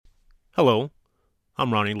Hello,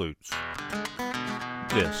 I'm Ronnie Lutz.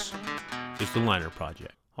 This is the Liner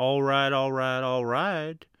Project. All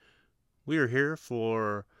right. We are here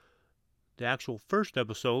for the actual first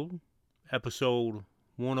episode, episode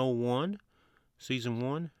 101, season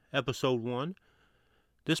 1, episode 1.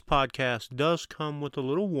 This podcast does come with a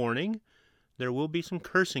little warning. There will be some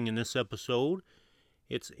cursing in this episode.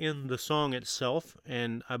 It's in the song itself,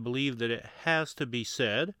 and I believe that it has to be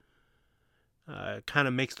said. It kind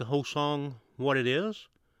of makes the whole song what it is.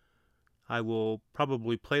 I will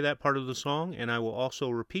probably play that part of the song, and I will also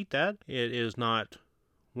repeat that. It is not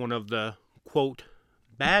one of the, quote,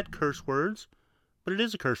 bad curse words, but it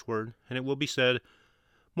is a curse word, and it will be said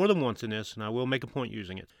more than once in this, and I will make a point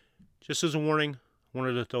using it. Just as a warning, I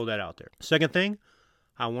wanted to throw that out there. Second thing,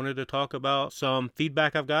 I wanted to talk about some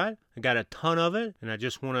feedback I've got. I got a ton of it, and I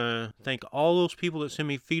just want to thank all those people that sent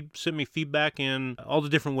me feedback in all the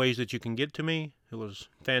different ways that you can get to me. It was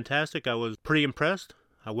fantastic. I was pretty impressed.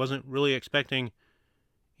 I wasn't really expecting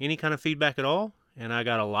any kind of feedback at all, and I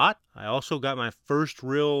got a lot. I also got my first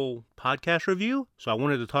real podcast review, so I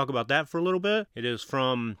wanted to talk about that for a little bit. It is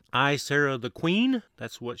from Sarah the Queen.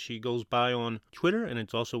 That's what she goes by on Twitter, and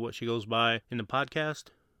it's also what she goes by in the podcast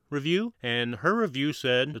review. And her review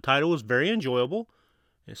said the title was very enjoyable.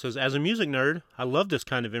 It says, as a music nerd, I love this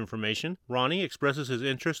kind of information. Ronnie expresses his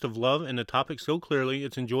interest of love in the topic so clearly,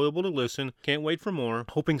 it's enjoyable to listen. Can't wait for more.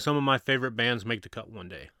 Hoping some of my favorite bands make the cut one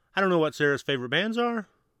day. I don't know what Sarah's favorite bands are,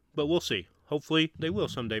 but we'll see. Hopefully, they will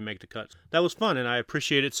someday make the cut. That was fun, and I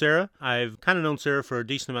appreciate it, Sarah. I've kind of known Sarah for a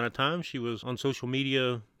decent amount of time. She was on social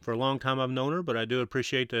media for a long time. I've known her, but I do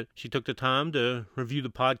appreciate that she took the time to review the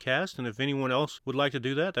podcast, and if anyone else would like to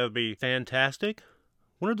do that, that would be fantastic.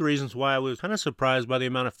 One of the reasons why I was kind of surprised by the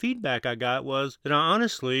amount of feedback I got was that I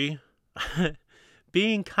honestly,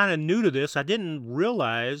 being kind of new to this, I didn't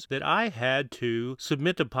realize that I had to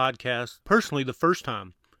submit the podcast personally the first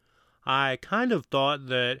time. I kind of thought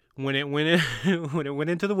that when it went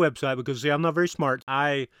into the website, because see, I'm not very smart.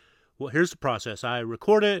 Here's the process. I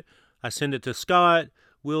record it, I send it to Scott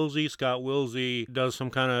Wilsey does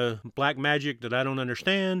some kind of black magic that I don't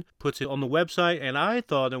understand, puts it on the website, and I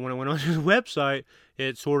thought that when it went onto the website,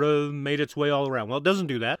 it sort of made its way all around. Well, it doesn't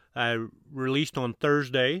do that. I released on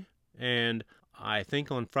Thursday, and I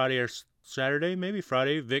think on Friday or Saturday, maybe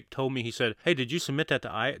Friday, Vic told me, he said, hey, did you submit that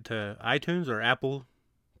to iTunes or Apple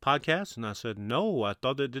Podcasts? And I said, no, I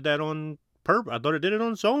thought it did that on purpose. I thought it did it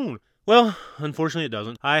on its own. Well, unfortunately, it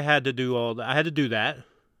doesn't. I had to do that,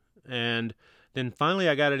 and then finally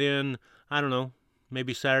I got it in, I don't know,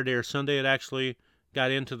 maybe Saturday or Sunday it actually got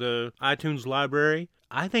into the iTunes library.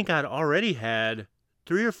 I think I'd already had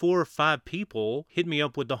 3 or 4 or 5 people hit me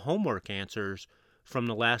up with the homework answers from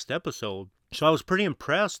the last episode. So I was pretty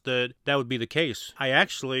impressed that that would be the case. I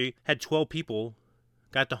actually had 12 people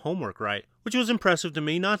got the homework right, which was impressive to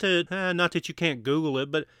me. Not that you can't Google it,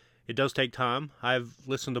 but it does take time. I've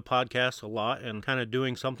listened to podcasts a lot, and kind of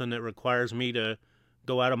doing something that requires me to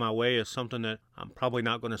go out of my way is something that I'm probably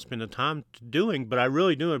not going to spend the time doing, but I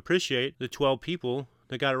really do appreciate the 12 people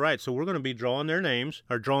that got it right. So we're going to be drawing their names,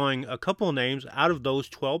 or drawing a couple of names out of those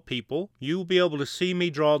 12 people. You'll be able to see me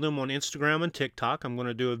draw them on Instagram and TikTok. I'm going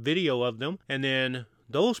to do a video of them, and then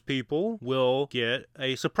those people will get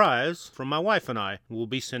a surprise from my wife and I. We'll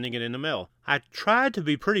be sending it in the mail. I tried to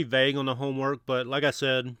be pretty vague on the homework, but like I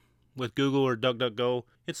said, with Google or DuckDuckGo,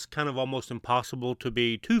 it's kind of almost impossible to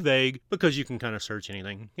be too vague because you can kind of search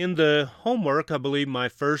anything. In the homework, I believe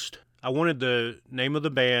I wanted the name of the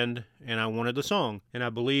band and I wanted the song. And I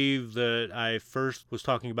believe that I first was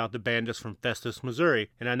talking about the band is from Festus, Missouri.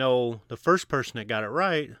 And I know the first person that got it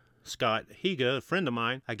right, Scott Higa, a friend of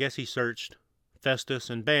mine, I guess he searched Festus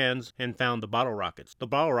and bands and found the Bottle Rockets. The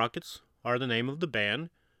Bottle Rockets are the name of the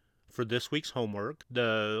band for this week's homework.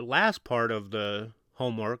 The last part of the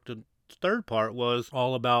homework, the third part, was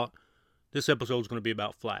all about this episode is going to be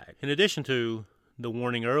about flag. In addition to the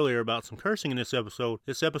warning earlier about some cursing in this episode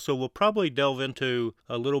will probably delve into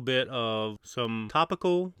a little bit of some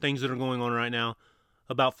topical things that are going on right now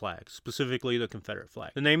about flags, specifically the Confederate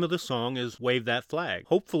flag. The name of the song is Wave That Flag.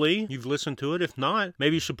 Hopefully you've listened to it. If not,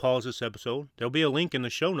 maybe you should pause this episode. There'll be a link in the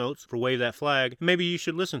show notes for Wave That Flag. Maybe you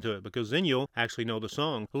should listen to it, because then you'll actually know the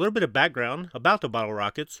song. A little bit of background about the Bottle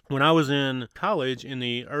Rockets. When I was in college in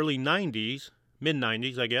the early 90s,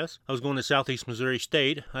 mid-90s, I guess, I was going to Southeast Missouri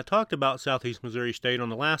State. I talked about Southeast Missouri State on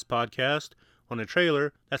the last podcast on a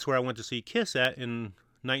trailer. That's where I went to see Kiss at in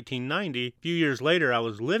 1990. A few years later, I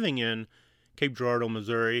was living in Cape Girardeau,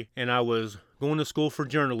 Missouri, and I was going to school for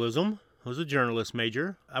journalism. I was a journalist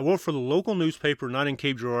major. I worked for the local newspaper, not in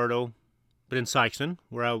Cape Girardeau, but in Sikeston,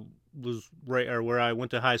 where I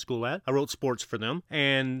went to high school at. I wrote sports for them,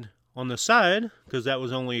 and On the side, because that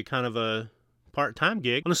was only kind of a part-time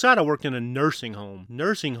gig, on the side I worked in a nursing home.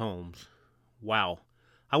 Nursing homes. Wow.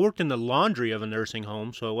 I worked in the laundry of a nursing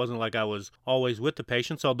home, so it wasn't like I was always with the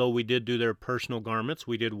patients, although we did do their personal garments.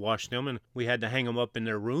 We did wash them, and we had to hang them up in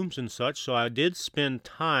their rooms and such, so I did spend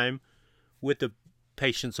time with the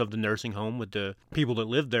patients of the nursing home, with the people that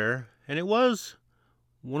lived there, and it was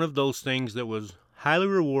one of those things that was highly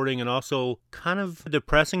rewarding and also kind of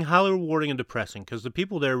depressing, highly rewarding and depressing, because the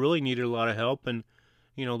people there really needed a lot of help, and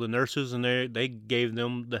the nurses, and they gave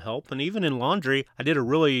them the help. And even in laundry, I did a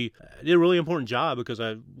really important job because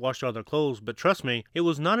I washed all their clothes. But trust me, it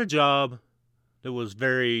was not a job that was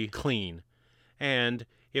very clean. And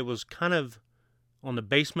it was kind of on the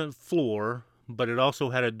basement floor, but it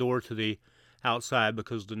also had a door to the outside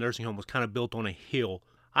because the nursing home was kind of built on a hill.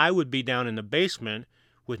 I would be down in the basement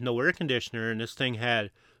with no air conditioner, and this thing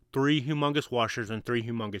had 3 humongous washers and 3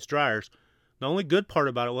 humongous dryers. The only good part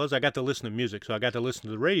about it was I got to listen to music, so I got to listen to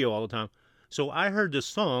the radio all the time. So I heard this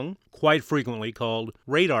song quite frequently called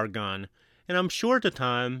Radar Gun. And I'm sure at the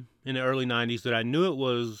time, in the early 90s, that I knew it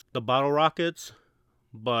was the Bottle Rockets,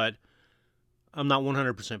 but I'm not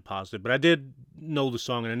 100% positive. But I did know the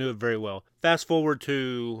song, and I knew it very well. Fast forward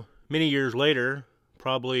to many years later,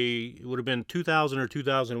 probably it would have been 2000 or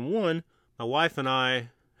 2001, my wife and I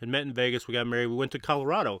had met in Vegas. We got married. We went to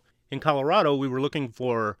Colorado. In Colorado, we were looking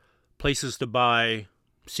for places to buy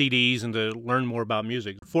CDs and to learn more about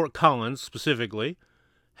music. Fort Collins, specifically,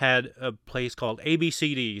 had a place called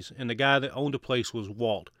ABCDs, and the guy that owned the place was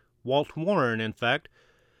Walt Warren, in fact.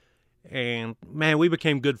 And, man, we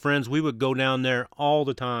became good friends. We would go down there all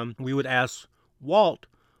the time. We would ask Walt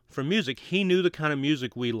for music. He knew the kind of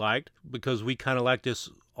music we liked because we kind of liked this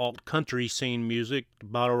alt-country scene music,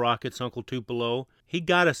 Bottle Rockets, Uncle Tupelo. He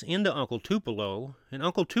got us into Uncle Tupelo, and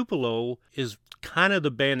Uncle Tupelo is kind of the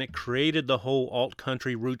band that created the whole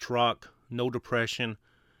alt-country, roots rock, no depression.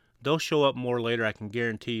 They'll show up more later, I can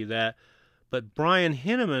guarantee you that. But Brian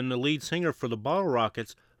Henneman, the lead singer for the Bottle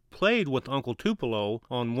Rockets, played with Uncle Tupelo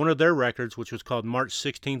on one of their records, which was called March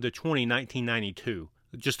 16th to 20, 1992.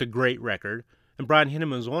 Just a great record. And Brian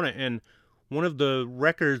Henneman was on it, and one of the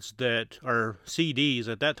records that are CDs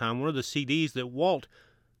at that time, one of the CDs that Walt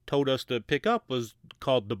told us to pick up was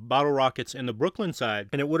called The Bottle Rockets and the Brooklyn Side.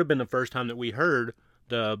 And it would have been the first time that we heard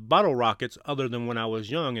the Bottle Rockets other than when I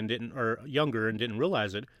was younger and didn't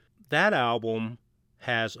realize it. That album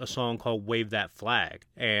has a song called Wave That Flag.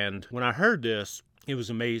 And when I heard this, it was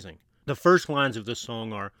amazing. The first lines of this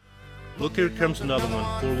song are, "Look, here comes another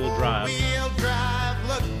one, four-wheel drive.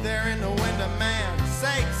 Look there in the window, man.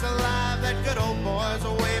 Sakes alive, that good old boy's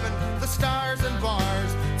a waving the stars and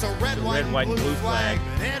bars. It's a red, white, and blue flag.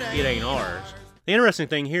 It ain't ours." The interesting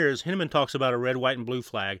thing here is Henneman talks about a red, white, and blue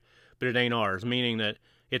flag, but it ain't ours, meaning that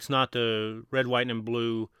it's not the red, white, and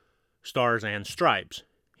blue stars and stripes.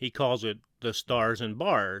 He calls it the stars and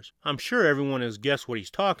bars. I'm sure everyone has guessed what he's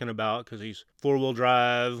talking about because he's four-wheel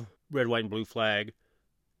drive, red, white, and blue flag.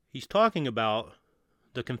 He's talking about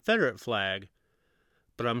the Confederate flag.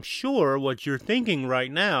 But I'm sure what you're thinking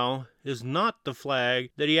right now is not the flag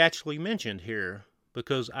that he actually mentioned here,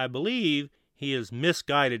 because I believe he is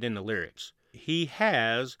misguided in the lyrics. He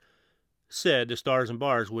has said the stars and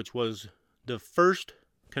bars, which was the first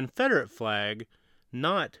Confederate flag,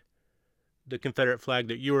 not the Confederate flag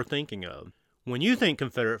that you're thinking of. When you think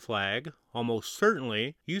Confederate flag, almost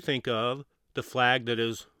certainly you think of the flag that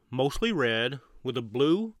is mostly red with a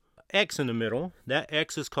blue X in the middle. That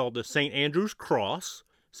X is called the St. Andrew's Cross.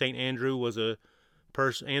 St. Andrew was a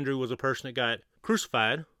person that got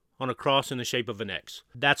crucified on a cross in the shape of an X.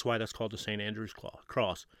 That's why that's called the St. Andrew's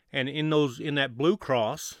Cross. And in that blue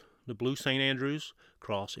cross, the blue St. Andrew's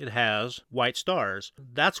Cross, it has white stars.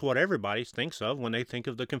 That's what everybody thinks of when they think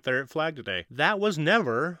of the Confederate flag today. That was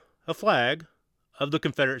never a flag of the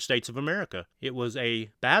Confederate States of America. It was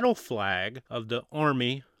a battle flag of the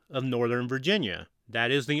Army of Northern Virginia. That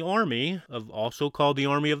is the Army also called the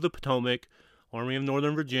Army of the Potomac, Army of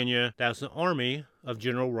Northern Virginia. That's the Army of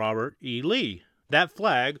General Robert E. Lee. That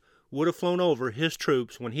flag would have flown over his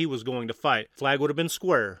troops when he was going to fight. Flag would have been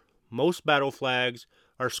square. Most battle flags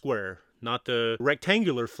are square, not the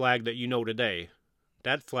rectangular flag that you know today.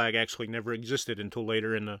 That flag actually never existed until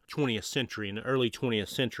later in the 20th century, in the early 20th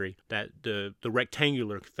century, that the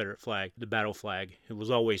rectangular Confederate flag, the battle flag, it was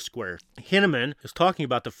always square. Henneman is talking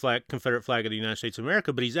about the Confederate flag of the United States of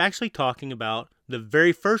America, but he's actually talking about the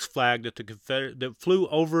very first flag that flew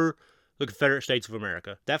over the Confederate States of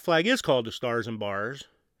America. That flag is called the Stars and Bars,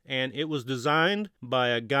 and it was designed by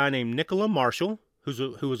a guy named Nicola Marshall,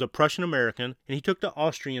 who was a Prussian American, and he took the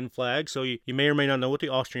Austrian flag. So you may or may not know what the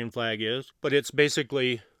Austrian flag is, but it's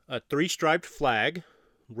basically a 3-striped flag,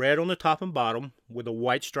 red on the top and bottom with a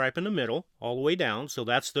white stripe in the middle all the way down. So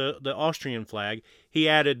that's the Austrian flag. He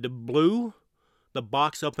added the blue, the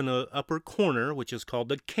box up in the upper corner, which is called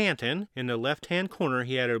the canton. In the left-hand corner,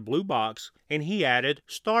 he added a blue box, and he added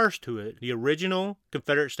stars to it. The original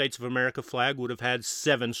Confederate States of America flag would have had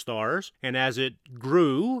 7 stars, and as it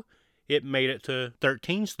grew, it made it to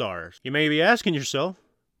 13 stars. You may be asking yourself,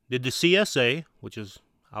 did the CSA, which is,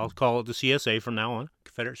 I'll call it the CSA from now on,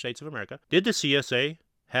 Confederate States of America, did the CSA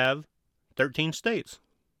have 13 states?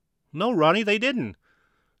 No, Ronnie, they didn't.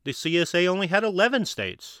 The CSA only had 11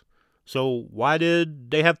 states. So why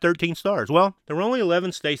did they have 13 stars? Well, there were only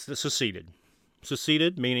 11 states that seceded.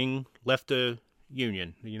 Seceded meaning left the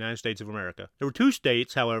Union, the United States of America. There were 2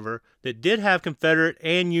 states, however, that did have Confederate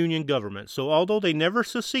and Union governments. So although they never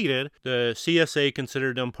seceded, the CSA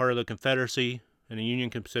considered them part of the Confederacy, and the Union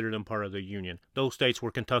considered them part of the Union. Those states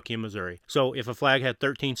were Kentucky and Missouri. So if a flag had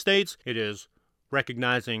 13 states, it is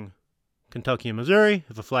recognizing Kentucky and Missouri.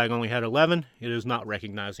 If a flag only had 11, it is not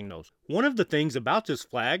recognizing those. One of the things about this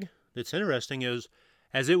flag that's interesting is,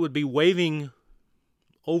 as it would be waving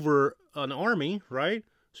over an army, right?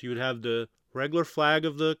 So you would have the regular flag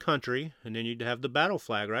of the country, and then you'd have the battle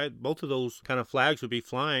flag, right? Both of those kind of flags would be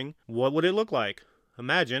flying. What would it look like?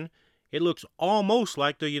 Imagine, it looks almost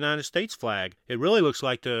like the United States flag. It really looks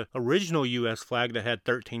like the original U.S. flag that had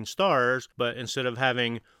 13 stars, but instead of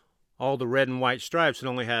having all the red and white stripes, it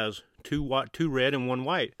only has 2 red and 1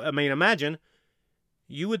 white. I mean, imagine,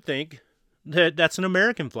 you would think that's an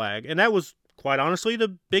American flag, and that was quite honestly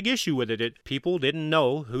the big issue with it. People didn't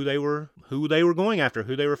know who they were going after,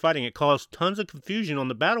 who they were fighting. It caused tons of confusion on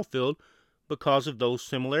the battlefield because of those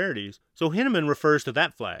similarities. So Henneman refers to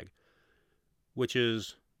that flag, which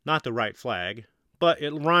is not the right flag, but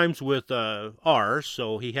it rhymes with ours,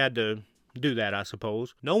 so he had to do that, I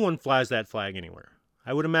suppose. No one flies that flag anywhere.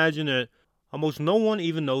 I would imagine that almost no one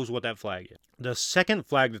even knows what that flag is. The second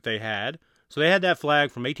flag that they had, so they had that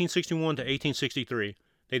flag from 1861 to 1863.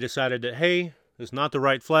 They decided that, hey, it's not the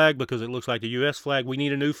right flag because it looks like the U.S. flag. We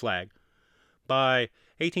need a new flag. By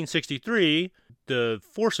 1863, the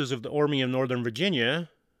forces of the Army of Northern Virginia,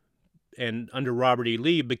 and under Robert E.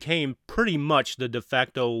 Lee, became pretty much the de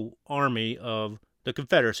facto army of the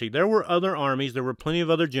Confederacy. There were other armies, there were plenty of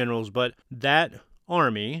other generals, but that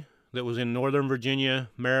army that was in Northern Virginia,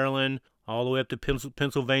 Maryland, all the way up to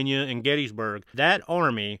Pennsylvania and Gettysburg, that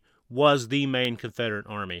army was the main Confederate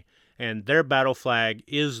army, and their battle flag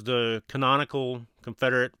is the canonical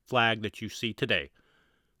Confederate flag that you see today.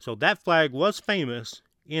 So that flag was famous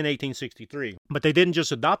in 1863, but they didn't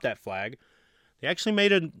just adopt that flag. They actually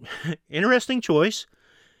made an interesting choice,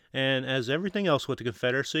 and as everything else with the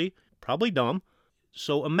Confederacy, probably dumb.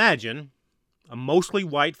 So imagine a mostly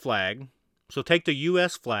white flag. So take the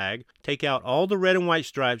U.S. flag, take out all the red and white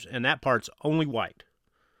stripes, and that part's only white.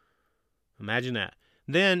 Imagine that.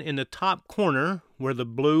 Then in the top corner, where the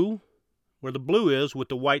blue is with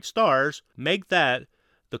the white stars, make that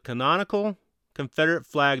the canonical Confederate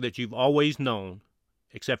flag that you've always known,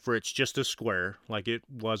 except for it's just a square like it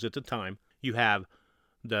was at the time. You have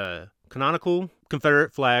the canonical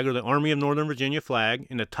Confederate flag, or the Army of Northern Virginia flag,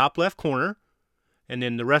 in the top left corner, and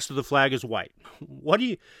then the rest of the flag is white. What do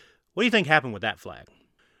you think happened with that flag?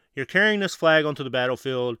 You're carrying this flag onto the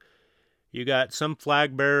battlefield. You got some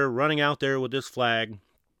flag bearer running out there with this flag.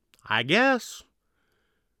 I guess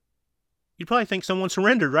you'd probably think someone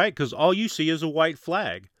surrendered, right? Because all you see is a white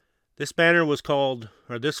flag. This flag was called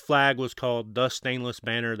the Stainless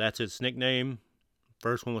Banner. That's its nickname.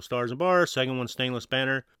 First one was Stars and Bars, second one Stainless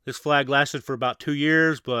Banner. This flag lasted for about 2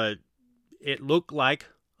 years, but it looked like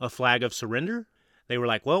a flag of surrender. They were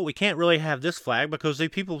like, well, we can't really have this flag because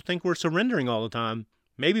people think we're surrendering all the time.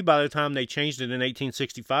 Maybe by the time they changed it in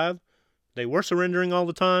 1865, they were surrendering all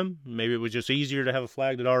the time. Maybe it was just easier to have a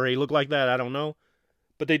flag that already looked like that. I don't know.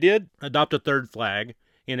 But they did adopt a third flag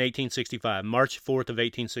in 1865, March 4th of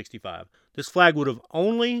 1865. This flag would have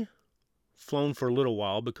only flown for a little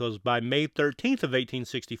while because by May 13th of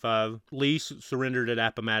 1865, Lee surrendered at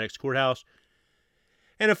Appomattox Courthouse,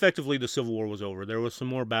 and effectively the Civil War was over. There was some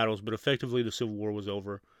more battles, but effectively the Civil War was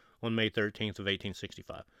over on May 13th of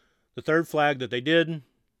 1865. The third flag that they did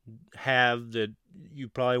have, that you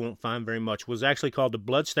probably won't find very much, was actually called the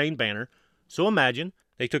Bloodstained Banner. So imagine,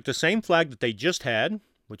 they took the same flag that they just had,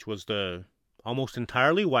 which was the almost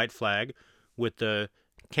entirely white flag, with the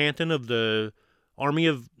canton of the Army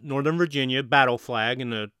of Northern Virginia battle flag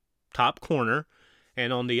in the top corner,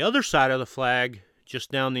 and on the other side of the flag,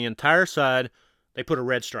 just down the entire side, they put a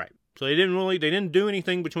red stripe. So they didn't do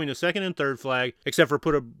anything between the second and third flag, except for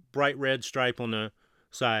put a bright red stripe on the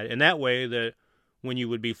side. And that way, that when you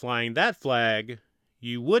would be flying that flag,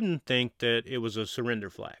 you wouldn't think that it was a surrender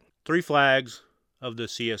flag. 3 flags of the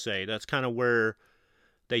CSA. That's kind of where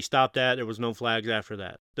they stopped at. There was no flags after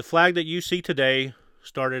that. The flag that you see today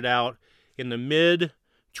started out in the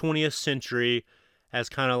mid-20th century as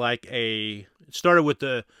kind of like it started with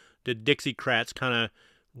the Dixiecrats kind of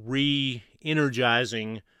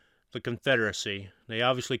re-energizing the Confederacy. They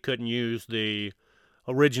obviously couldn't use the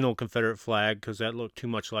original Confederate flag because that looked too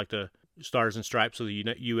much like the Stars and Stripes of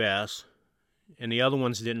the U.S., and the other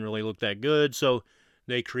ones didn't really look that good, so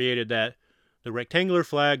they created the rectangular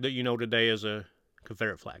flag that you know today as a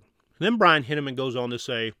Confederate flag. And then Brian Henneman goes on to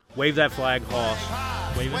say, wave that flag, Hoss.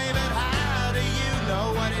 Wave it high. Do you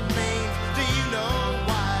know what it means? Do you know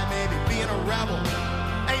why maybe being a rebel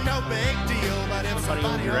ain't no big deal? But if somebody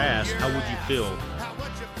on your ass, how would you feel?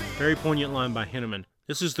 Very poignant line by Henneman.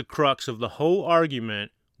 This is the crux of the whole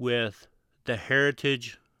argument with the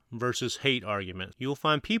heritage versus hate argument. You'll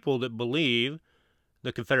find people that believe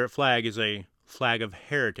the Confederate flag is a flag of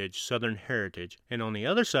heritage, Southern heritage. And on the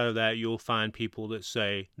other side of that, you'll find people that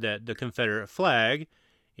say that the Confederate flag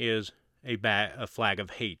is a flag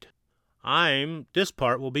of hate. This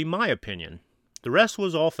part will be my opinion. The rest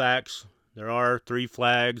was all facts. There are 3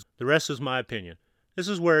 flags. The rest is my opinion. This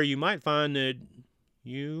is where you might find that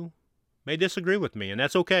you may disagree with me, and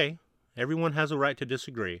that's okay. Everyone has a right to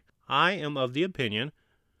disagree. I am of the opinion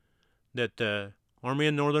that the Army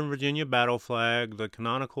of Northern Virginia battle flag, the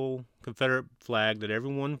canonical Confederate flag that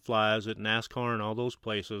everyone flies at NASCAR and all those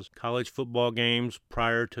places, college football games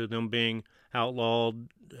prior to them being outlawed.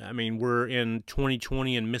 I mean, we're in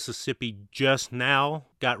 2020 and Mississippi just now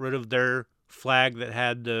got rid of their flag that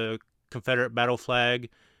had the Confederate battle flag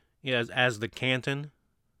as the canton.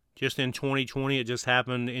 Just in 2020, it just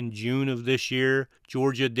happened in June of this year.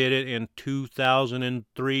 Georgia did it in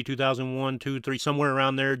 2003, 2001, 2003, somewhere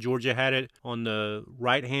around there. Georgia had it on the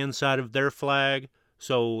right-hand side of their flag.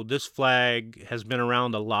 So this flag has been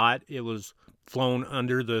around a lot. It was flown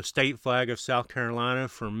under the state flag of South Carolina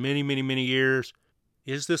for many, many, many years.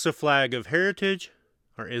 Is this a flag of heritage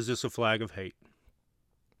or is this a flag of hate?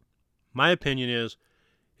 My opinion is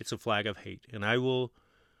it's a flag of hate, and I will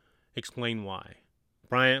explain why.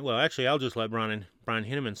 I'll just let Brian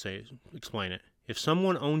Henneman explain it. If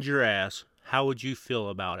someone owned your ass, how would you feel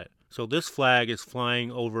about it? So this flag is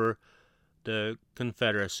flying over the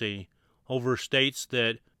Confederacy, over states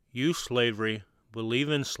that use slavery, believe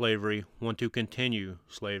in slavery, want to continue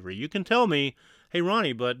slavery. You can tell me, hey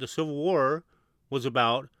Ronnie, but the Civil War was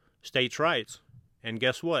about states' rights. And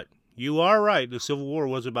guess what? You are right, the Civil War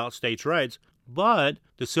was about states' rights, but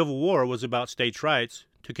the Civil War was about states' rights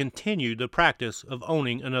to continue the practice of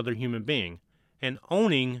owning another human being. And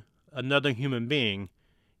owning another human being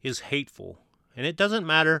is hateful. And it doesn't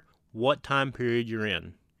matter what time period you're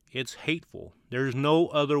in. It's hateful. There's no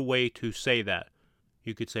other way to say that.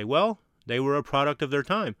 You could say, well, they were a product of their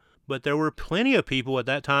time. But there were plenty of people at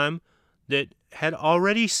that time that had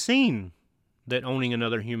already seen that owning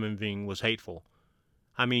another human being was hateful.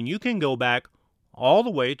 I mean, you can go back all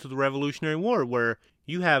the way to the Revolutionary War, where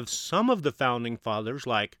you have some of the founding fathers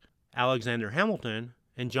like Alexander Hamilton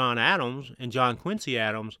and John Adams and John Quincy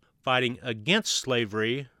Adams fighting against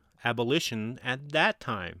slavery, abolition at that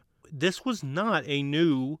time. This was not a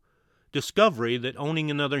new discovery that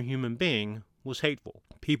owning another human being was hateful.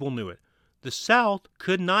 People knew it. The South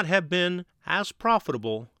could not have been as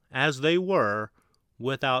profitable as they were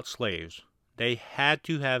without slaves. They had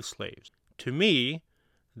to have slaves. To me,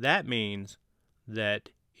 that means that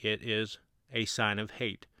it is a sign of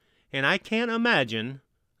hate. And I can't imagine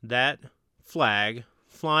that flag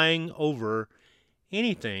flying over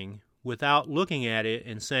anything without looking at it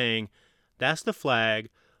and saying, that's the flag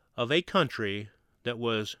of a country that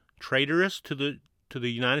was traitorous to the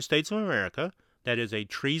United States of America, that is a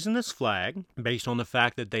treasonous flag based on the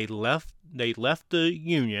fact that they left the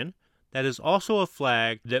Union, that is also a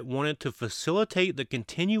flag that wanted to facilitate the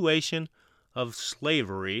continuation of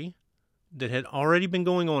slavery that had already been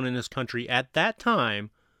going on in this country at that time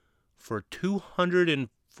for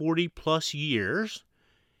 240 plus years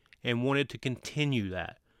and wanted to continue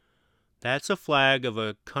that. That's a flag of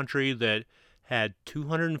a country that had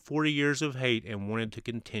 240 years of hate and wanted to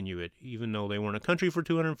continue it. Even though they weren't a country for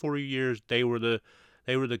 240 years, they were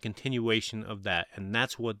the continuation of that, and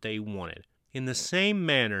that's what they wanted. In the same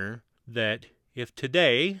manner that if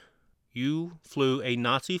today you flew a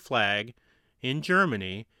Nazi flag in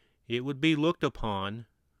Germany, it would be looked upon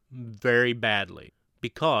very badly,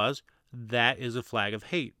 because that is a flag of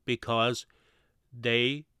hate, because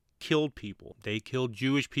they killed people. They killed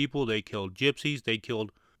Jewish people, they killed gypsies, they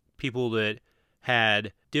killed people that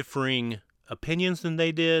had differing opinions than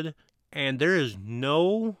they did, and there is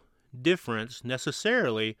no difference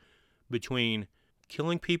necessarily between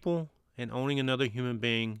killing people and owning another human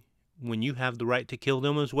being when you have the right to kill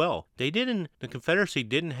them as well. The Confederacy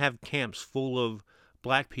didn't have camps full of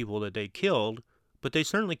black people that they killed, but they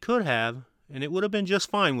certainly could have, and it would have been just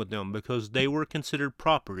fine with them because they were considered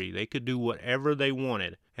property. They could do whatever they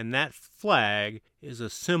wanted. And that flag is a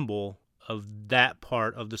symbol of that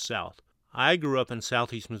part of the South. I grew up in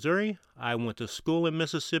Southeast Missouri. I went to school in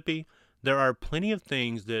Mississippi. There are plenty of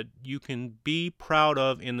things that you can be proud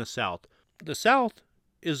of in the South. The South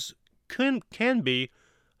can be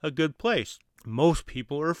a good place. Most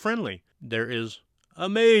people are friendly. There is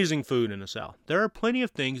amazing food in the South. There are plenty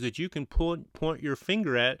of things that you can point your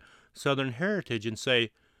finger at Southern heritage and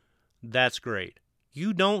say, that's great.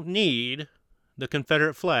 You don't need the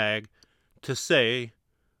Confederate flag to say,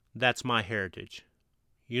 that's my heritage.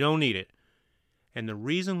 You don't need it. And the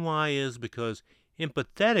reason why is because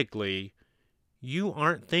empathetically, you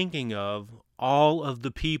aren't thinking of all of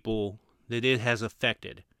the people that it has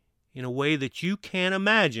affected in a way that you can't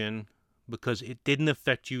imagine because it didn't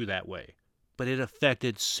affect you that way. But it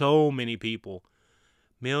affected so many people.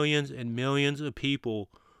 Millions and millions of people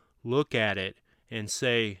look at it and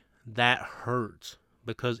say, that hurts,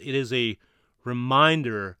 because it is a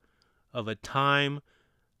reminder of a time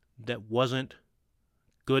that wasn't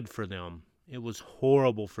good for them. It was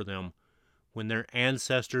horrible for them when their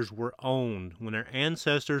ancestors were owned, when their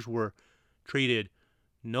ancestors were treated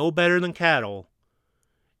no better than cattle,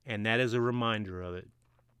 and that is a reminder of it.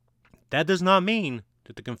 That does not mean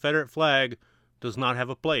that the Confederate flag does not have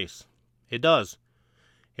a place. It does.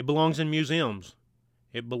 It belongs in museums.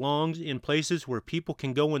 It belongs in places where people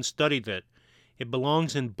can go and study that. It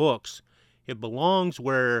belongs in books. It belongs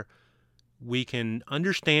where we can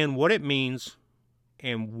understand what it means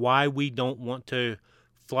and why we don't want to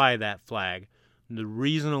fly that flag. The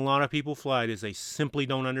reason a lot of people fly it is they simply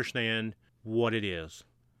don't understand what it is,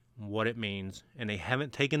 what it means, and they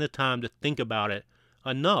haven't taken the time to think about it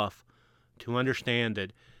enough to understand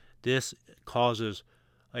that this causes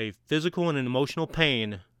a physical and an emotional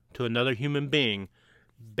pain to another human being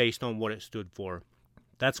based on what it stood for.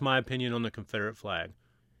 That's my opinion on the Confederate flag.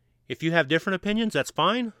 If you have different opinions, that's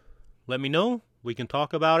fine. Let me know. We can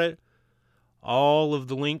talk about it. All of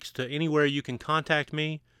the links to anywhere you can contact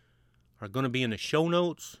me are going to be in the show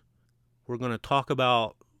notes. We're going to talk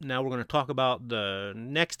about the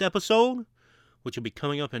next episode, which will be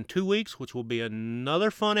coming up in 2 weeks, which will be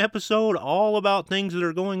another fun episode all about things that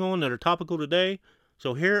are going on that are topical today.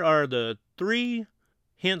 So here are the 3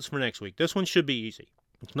 hints for next week. This one should be easy.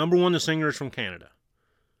 Number 1, the singer is from Canada.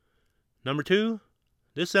 Number 2,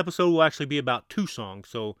 this episode will actually be about 2 songs.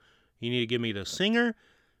 So you need to give me the singer,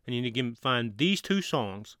 and you need to find these 2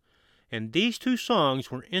 songs. And these 2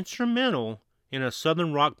 songs were instrumental in a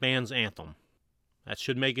Southern rock band's anthem. That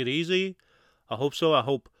should make it easy. I hope so. I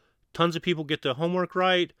hope tons of people get the homework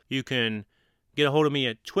right. You can get a hold of me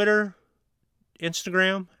at Twitter,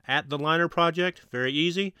 Instagram, at The Liner Project. Very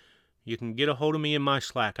easy. You can get a hold of me in my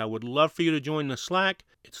Slack. I would love for you to join the Slack.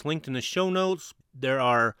 It's linked in the show notes. There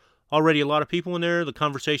are already a lot of people in there. The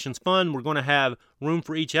conversation's fun. We're going to have room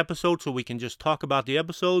for each episode so we can just talk about the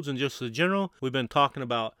episodes and just the general. We've been talking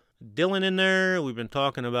about Dylan in there. We've been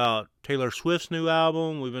talking about Taylor Swift's new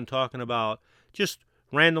album. We've been talking about just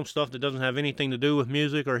random stuff that doesn't have anything to do with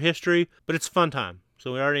music or history, but it's a fun time.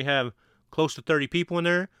 So we already have close to 30 people in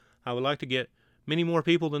there. I would like to get many more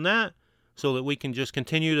people than that so that we can just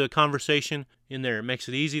continue the conversation in there. It makes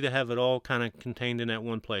it easy to have it all kind of contained in that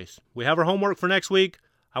one place. We have our homework for next week.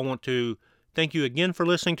 I want to thank you again for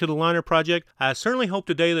listening to The Liner Project. I certainly hope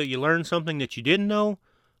today that you learned something that you didn't know.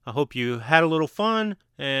 I hope you had a little fun,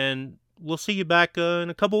 and we'll see you back in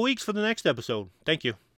a couple weeks for the next episode. Thank you.